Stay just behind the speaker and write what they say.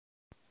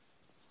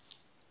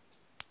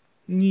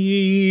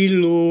Ni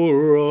lo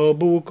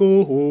rabuko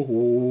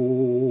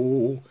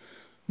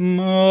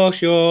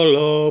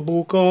mashala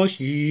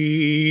bukashi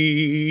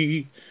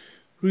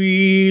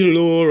ri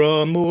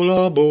lo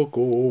mola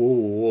boko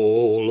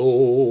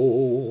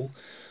lo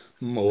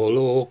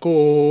moloko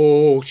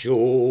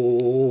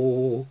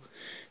sho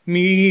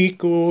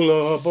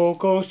mikola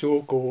boka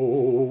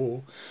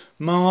shoko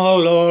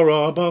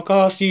malara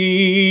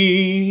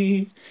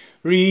bakasi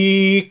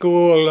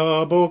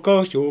rikola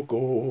boka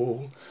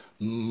shoko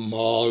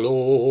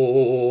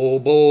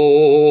Malobo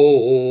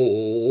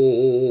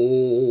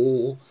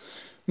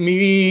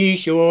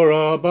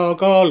Mishora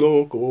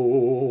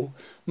bakaloko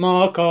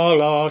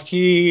Makala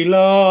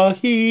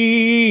hilahi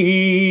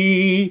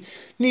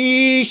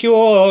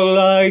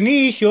Nisholai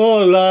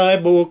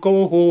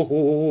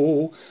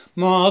boko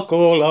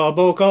Makola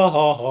boka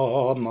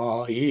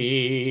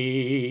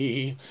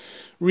mahi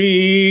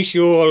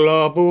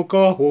Rishola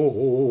boka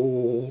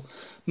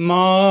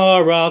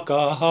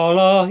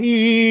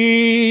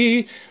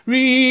Marakahalahi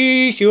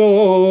Risho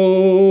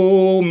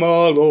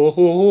malo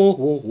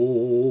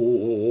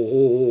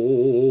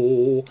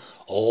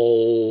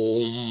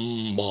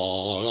Om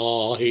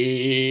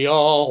Balahi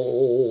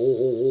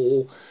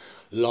Aho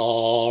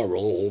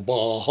Laro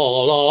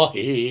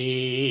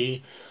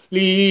Bahalahi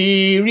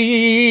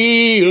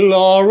Liri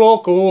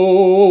Laroko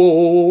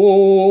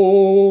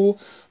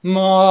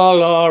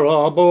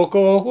Malara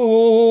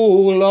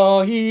Boko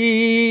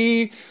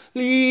Lahi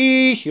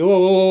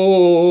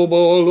Lisho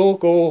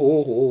boloko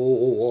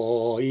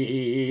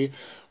ai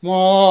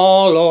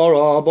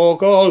malara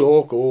boka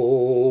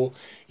loko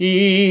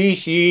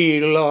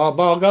ishila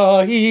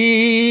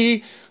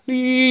bagai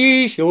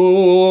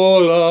lisho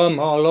la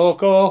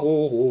malaka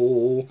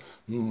ho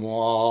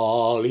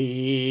mali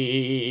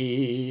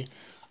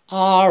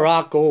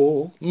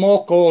arako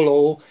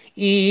mokolo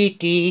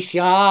iti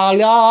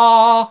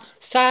shala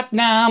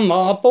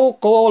satnama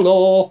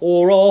pokolo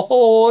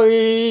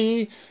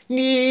horohoi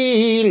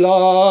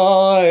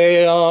Nila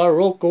era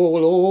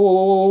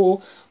rokolo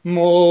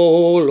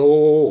molo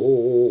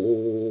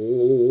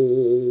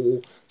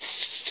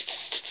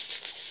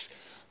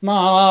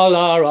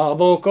malara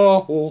boka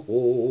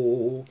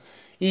ho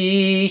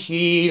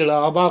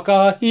ishila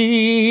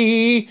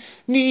bakahi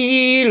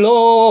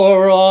nilola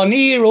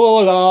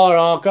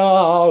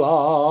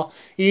rakala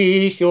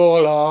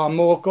ishola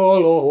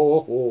mokolo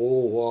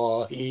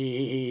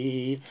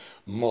ahi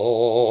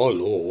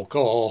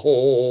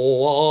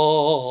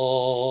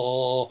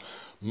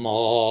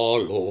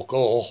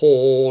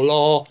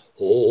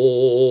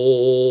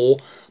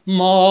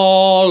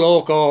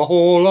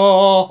Malokahola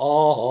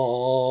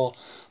ho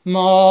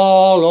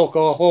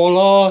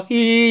Malokahola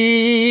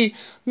hi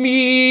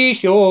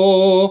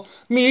Misho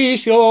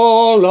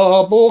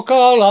la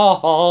bokala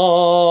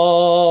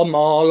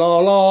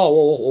malala o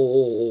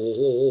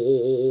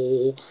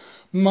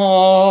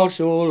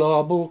Masho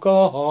la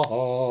boka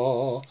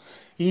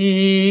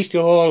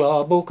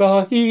Ishola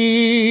boka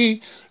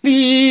hi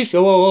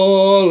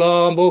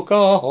Lishola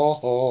boka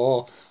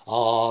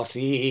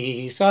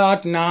Asi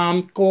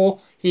satnam ko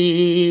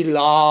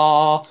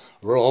hila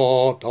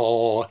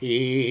roto hi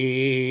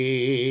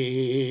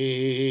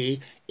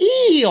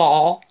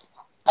Iyo